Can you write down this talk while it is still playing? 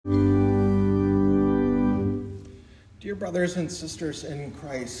Dear brothers and sisters in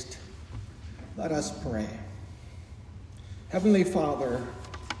Christ, let us pray. Heavenly Father,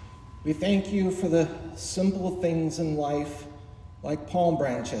 we thank you for the simple things in life, like palm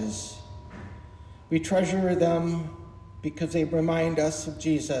branches. We treasure them because they remind us of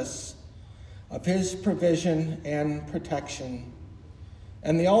Jesus, of his provision and protection,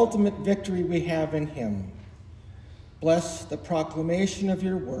 and the ultimate victory we have in him. Bless the proclamation of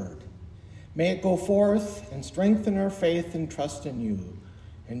your word. May it go forth and strengthen our faith and trust in you.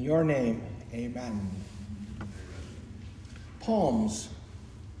 In your name, amen. Palms.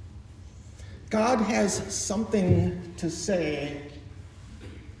 God has something to say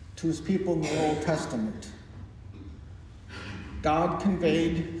to his people in the Old Testament. God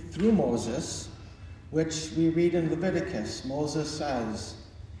conveyed through Moses, which we read in Leviticus. Moses says,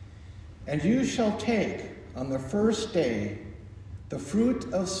 "And you shall take on the first day the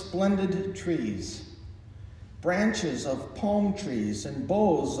fruit of splendid trees, branches of palm trees and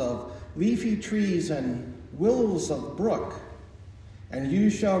boughs of leafy trees and willows of brook, and you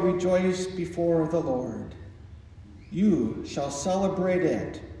shall rejoice before the Lord. You shall celebrate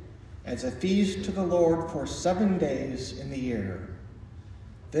it as a feast to the Lord for 7 days in the year."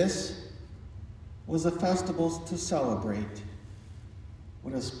 This was a festival to celebrate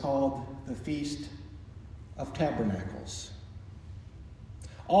what is called the Feast of Tabernacles.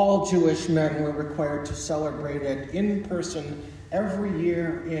 All Jewish men were required to celebrate it in person every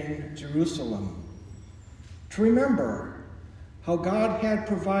year in Jerusalem, to remember how God had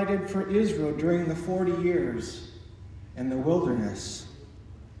provided for Israel during the 40 years in the wilderness.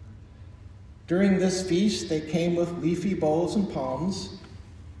 During this feast, they came with leafy boughs and palms,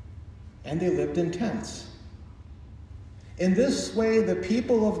 and they lived in tents. In this way, the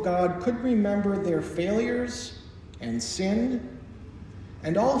people of God could remember their failures and sin,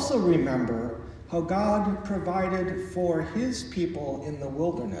 and also remember how God provided for his people in the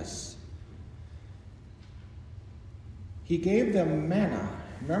wilderness. He gave them manna.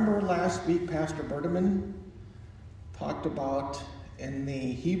 Remember last week, Pastor Berteman talked about in the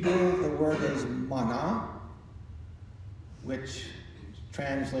Hebrew, the word is manna, which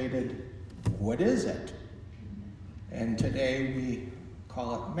translated, "What is it?" And today we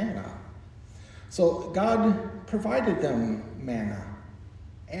call it manna. So God provided them manna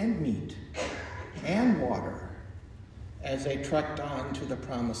and meat and water as they trekked on to the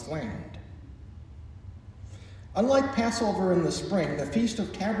promised land. Unlike Passover in the spring, the Feast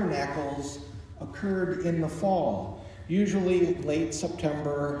of Tabernacles occurred in the fall, usually late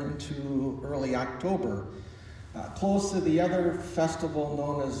September into early October, close to the other festival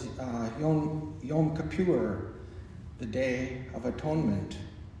known as Yom Kippur, the Day of Atonement.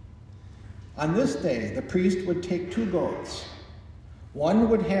 On this day, the priest would take 2 goats. One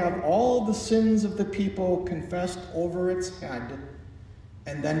would have all the sins of the people confessed over its head,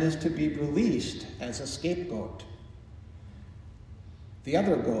 and then is to be released as a scapegoat. The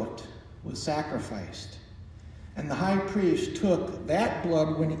other goat was sacrificed, and the high priest took that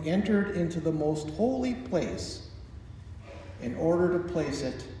blood when he entered into the most holy place in order to place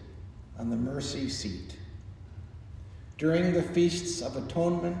it on the mercy seat. During the Feasts of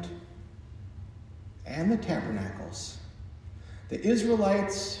Atonement and the Tabernacles, the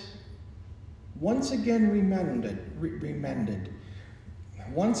Israelites once again were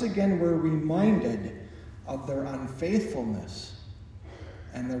reminded of their unfaithfulness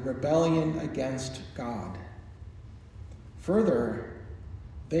and their rebellion against God. Further,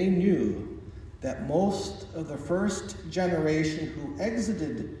 they knew that most of the first generation who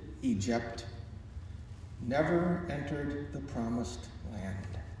exited Egypt never entered the promised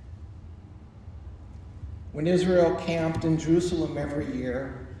land. When Israel camped in Jerusalem every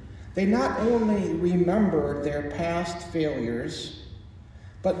year, they not only remembered their past failures,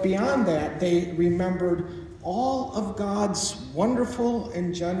 but beyond that, they remembered all of God's wonderful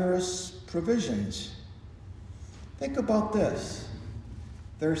and generous provisions. Think about this.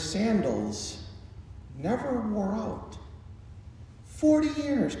 Their sandals never wore out. 40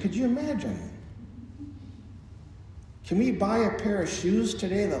 years, could you imagine? Can we buy a pair of shoes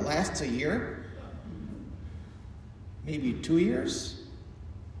today that lasts a year? Maybe 2 years?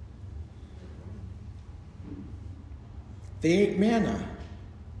 They ate manna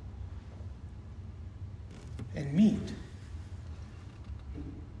and meat.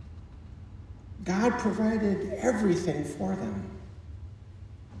 God provided everything for them.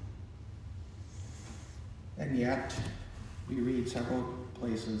 And yet, we read several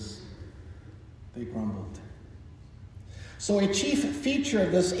places, they grumbled. So a chief feature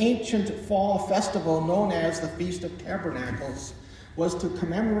of this ancient fall festival known as the Feast of Tabernacles was to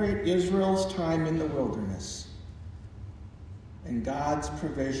commemorate Israel's time in the wilderness and God's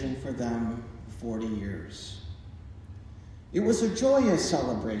provision for them 40 years. It was a joyous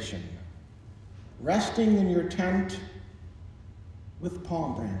celebration, resting in your tent with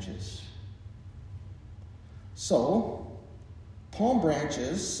palm branches. So, palm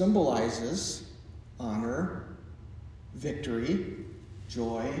branches symbolizes honor, victory,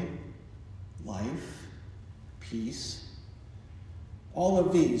 joy, life, peace. All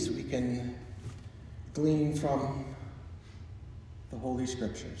of these we can glean from the Holy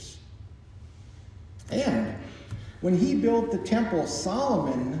Scriptures. And when he built the temple,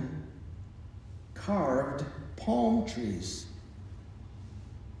 Solomon carved palm trees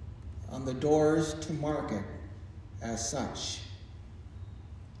on the doors to mark it as such.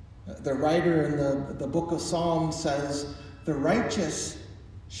 The writer in the book of Psalms says, "The righteous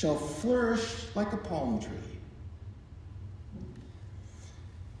shall flourish like a palm tree."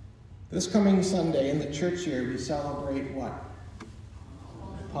 This coming Sunday in the church here, we celebrate what?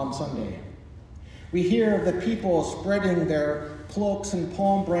 Palm Sunday. We hear of the people spreading their cloaks and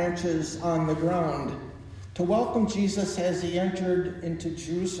palm branches on the ground to welcome Jesus as he entered into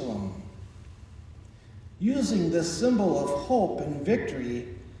Jerusalem. Using this symbol of hope and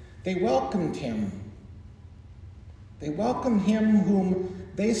victory, they welcomed him. They welcomed him whom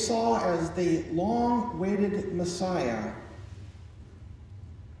they saw as the long-awaited Messiah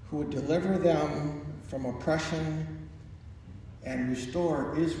who would deliver them from oppression and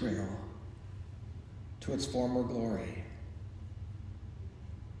restore Israel to its former glory.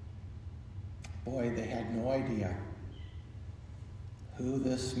 Boy, they had no idea who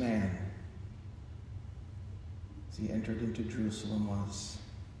this man, as he entered into Jerusalem, was.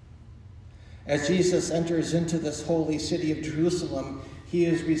 As Jesus enters into this holy city of Jerusalem, he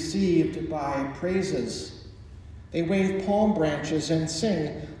is received by praises. They wave palm branches and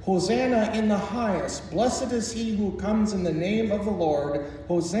sing, "Hosanna in the highest. Blessed is he who comes in the name of the Lord.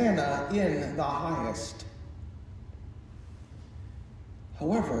 Hosanna in the highest."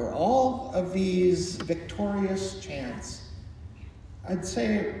 However, all of these victorious chants, I'd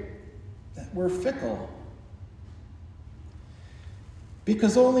say, were fickle.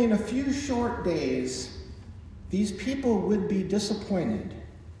 Because only in a few short days, these people would be disappointed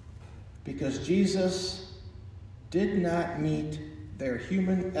because Jesus did not meet their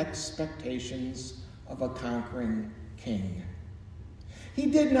human expectations of a conquering king. He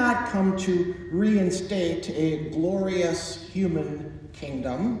did not come to reinstate a glorious human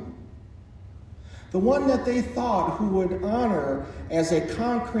kingdom. The one that they thought who would honor as a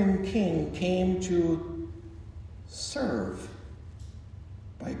conquering king came to serve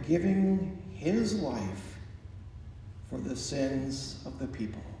by giving his life for the sins of the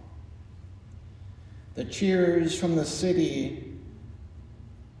people. The cheers from the city,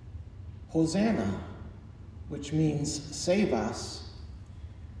 "Hosanna," which means "save us,"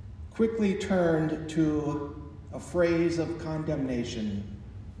 quickly turned to a phrase of condemnation: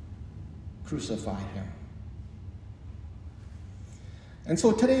 "Crucify him." And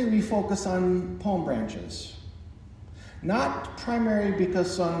so today we focus on palm branches. Not primarily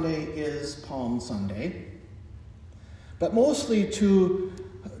because Sunday is Palm Sunday, but mostly to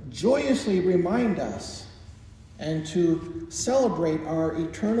joyously remind us and to celebrate our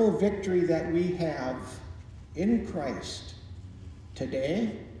eternal victory that we have in Christ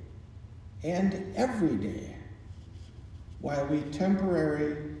today and every day while we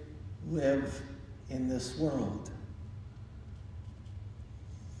temporarily live in this world.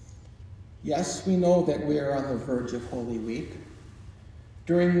 Yes, we know that we are on the verge of Holy Week,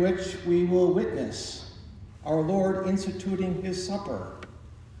 during which we will witness our Lord instituting his supper,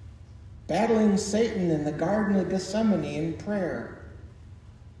 battling Satan in the Garden of Gethsemane in prayer,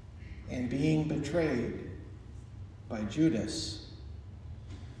 and being betrayed by Judas.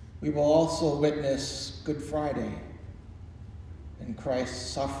 We will also witness Good Friday and Christ's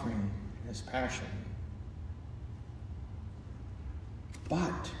suffering and his passion.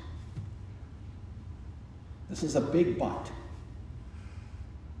 But this is a big but.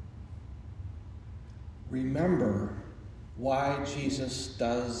 Remember why Jesus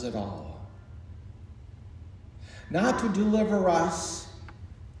does it all. Not to deliver us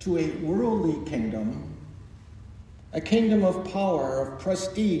to a worldly kingdom, a kingdom of power, of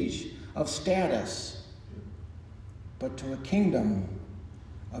prestige, of status, but to a kingdom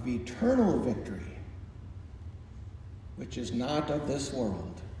of eternal victory, which is not of this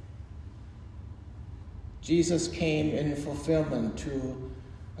world. Jesus came in fulfillment to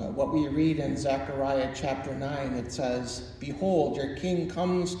what we read in Zechariah chapter 9. It says, "Behold, your king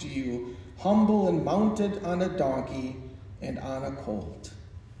comes to you, humble and mounted on a donkey, and on a colt.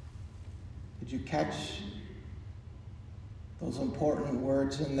 Did you catch those important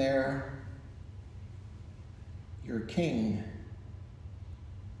words in there? Your king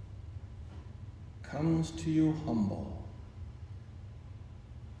comes to you humble.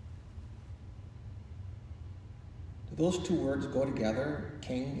 Do those two words go together,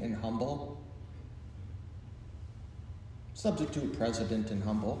 king and humble? Substitute president and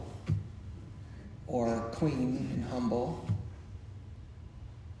humble, or queen and humble.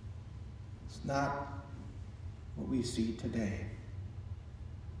 It's not what we see today.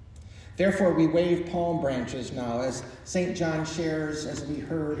 Therefore, we wave palm branches now, as St. John shares, as we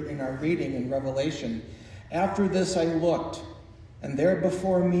heard in our reading in Revelation. After this I looked, and there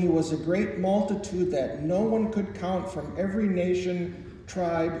before me was a great multitude that no one could count, from every nation,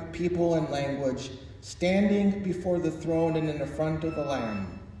 tribe, people, and language, standing before the throne and in the front of the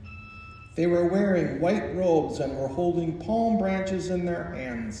Lamb. They were wearing white robes and were holding palm branches in their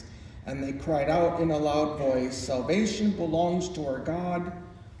hands, and they cried out in a loud voice, "Salvation belongs to our God,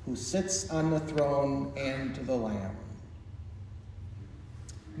 who sits on the throne, and to the Lamb."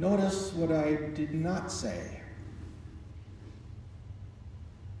 Notice what I did not say.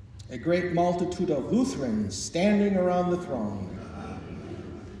 A great multitude of Lutherans standing around the throne.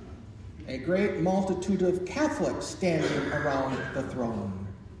 A great multitude of Catholics standing around the throne.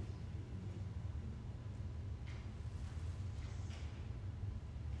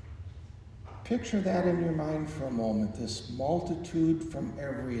 Picture that in your mind for a moment, this multitude from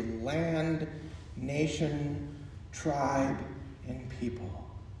every land, nation, tribe, and people.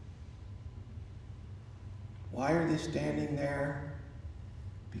 Why are they standing there?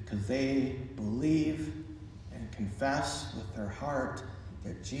 Because they believe and confess with their heart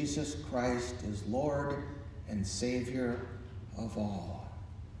that Jesus Christ is Lord and Savior of all.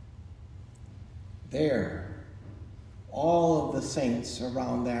 There, all of the saints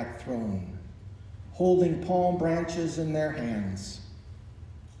around that throne, holding palm branches in their hands,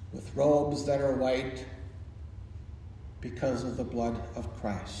 with robes that are white because of the blood of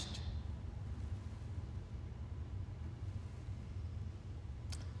Christ.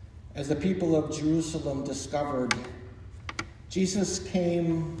 As the people of Jerusalem discovered, Jesus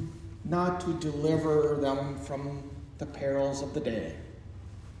came not to deliver them from the perils of the day.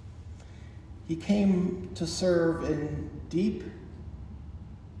 He came to serve in deep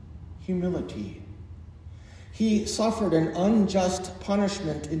humility. He suffered an unjust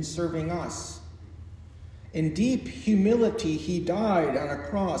punishment in serving us. In deep humility, he died on a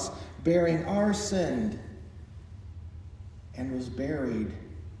cross, bearing our sin, and was buried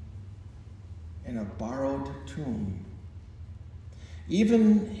in a borrowed tomb.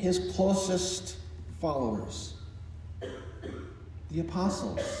 Even his closest followers, the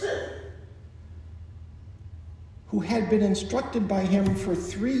apostles, who had been instructed by him for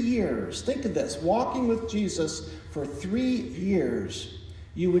 3 years. Think of this, walking with Jesus for 3 years.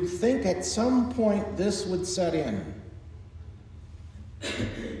 You would think at some point this would set in.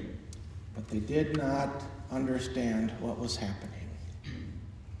 But they did not understand what was happening.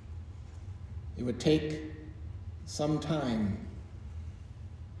 It would take some time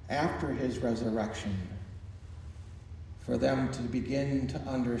after his resurrection for them to begin to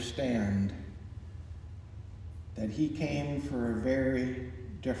understand that he came for a very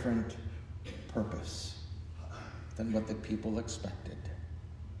different purpose than what the people expected.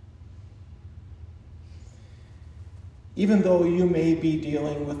 Even though you may be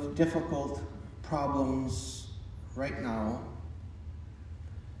dealing with difficult problems right now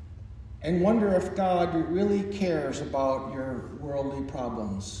and wonder if God really cares about your worldly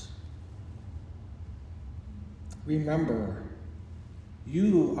problems, remember,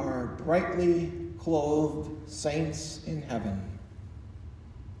 you are brightly clothed saints in heaven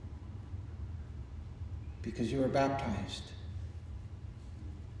because you are baptized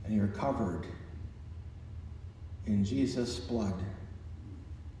and you're covered in Jesus' blood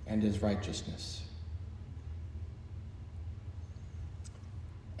and his righteousness.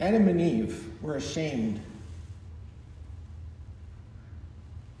 Adam and Eve were ashamed.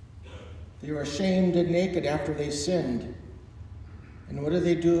 They were ashamed and naked after they sinned. And what did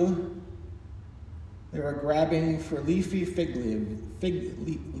they do? They were grabbing for leafy fig leaves.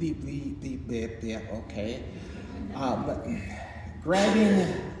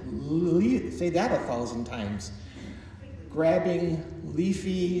 Say that 1,000 times. Grabbing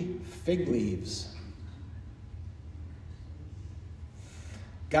leafy fig leaves.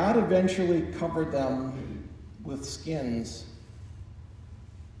 God eventually covered them with skins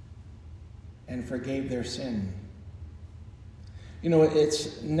and forgave their sin. You know,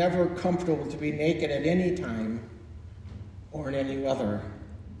 it's never comfortable to be naked at any time, or in any weather.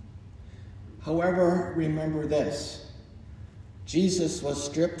 However, remember this: Jesus was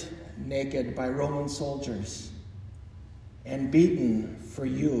stripped naked by Roman soldiers and beaten for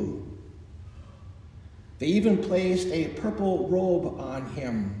you. They even placed a purple robe on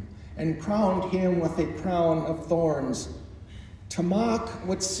him and crowned him with a crown of thorns to mock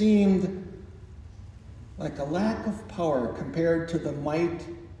what seemed like a lack of power compared to the might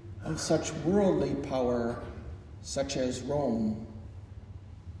of such worldly power such as Rome.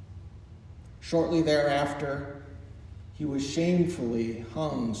 Shortly thereafter, he was shamefully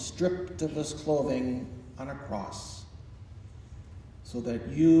hung, stripped of his clothing, on a cross, so that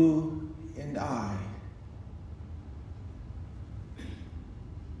you and I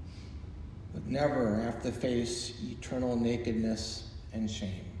would never have to face eternal nakedness and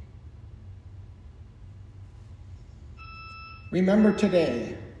shame. Remember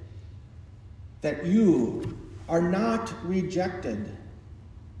today that you are not rejected,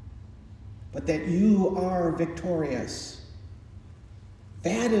 but that you are victorious.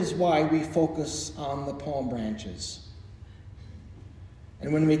 That is why we focus on the palm branches.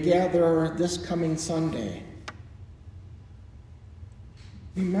 And when we gather this coming Sunday,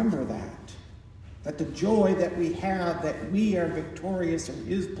 remember that the joy that we have, that we are victorious in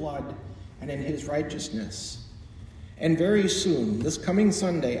his blood and in his righteousness. And very soon, this coming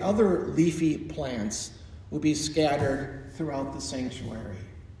Sunday, other leafy plants will be scattered throughout the sanctuary.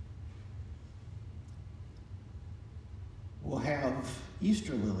 We'll have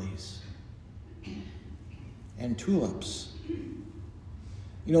Easter lilies and tulips.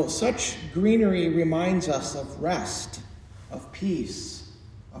 You know, such greenery reminds us of rest, of peace,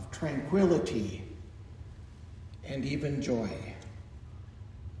 of tranquility, and even joy.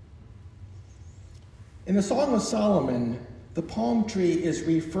 In the Song of Solomon, the palm tree is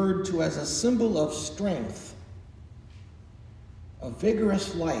referred to as a symbol of strength, of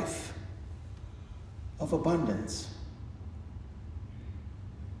vigorous life, of abundance.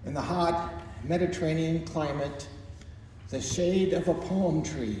 In the hot Mediterranean climate, the shade of a palm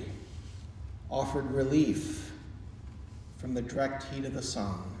tree offered relief from the direct heat of the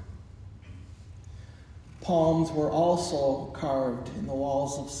sun. Palms were also carved in the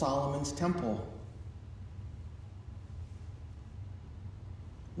walls of Solomon's temple.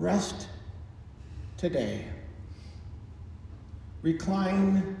 Rest today.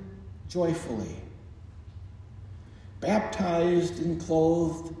 Recline joyfully, baptized and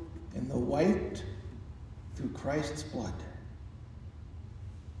clothed in the white through Christ's blood.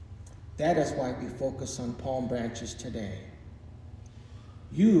 That is why we focus on palm branches today.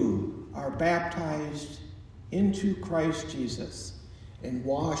 You are baptized into Christ Jesus and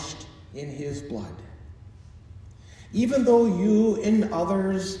washed in his blood. Even though you and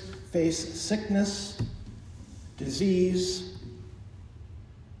others face sickness, disease,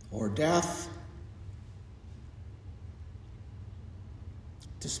 or death,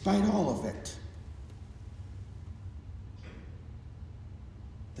 despite all of it,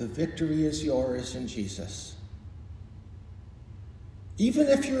 the victory is yours in Jesus. Even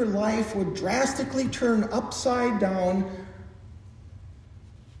if your life would drastically turn upside down,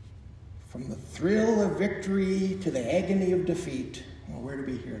 from the thrill of victory to the agony of defeat, well, where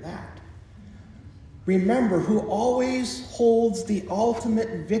do we hear that? Remember who always holds the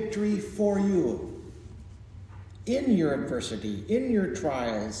ultimate victory for you in your adversity, in your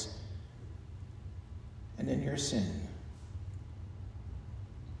trials, and in your sin.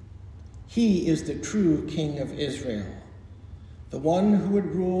 He is the true King of Israel, the one who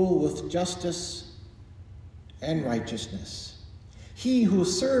would rule with justice and righteousness. He who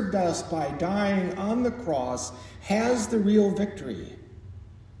served us by dying on the cross has the real victory.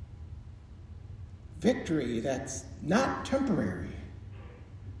 Victory that's not temporary,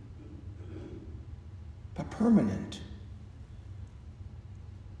 but permanent.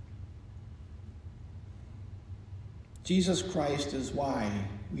 Jesus Christ is why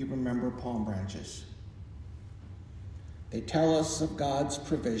we remember palm branches. They tell us of God's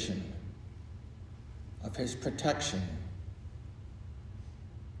provision, of his protection,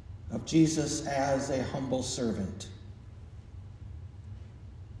 of Jesus as a humble servant.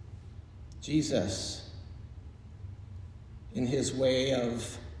 Jesus, in his way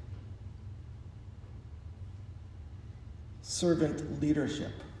of servant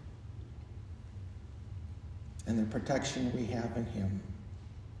leadership and the protection we have in him.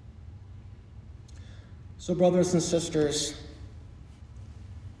 So, brothers and sisters,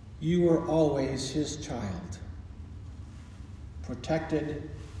 you are always his child, protected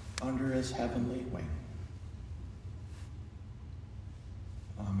under his heavenly wing.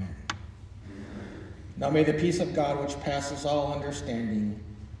 Amen. Now may the peace of God, which passes all understanding,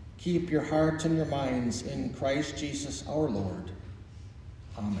 keep your hearts and your minds in Christ Jesus our Lord.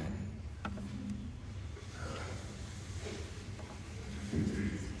 Amen.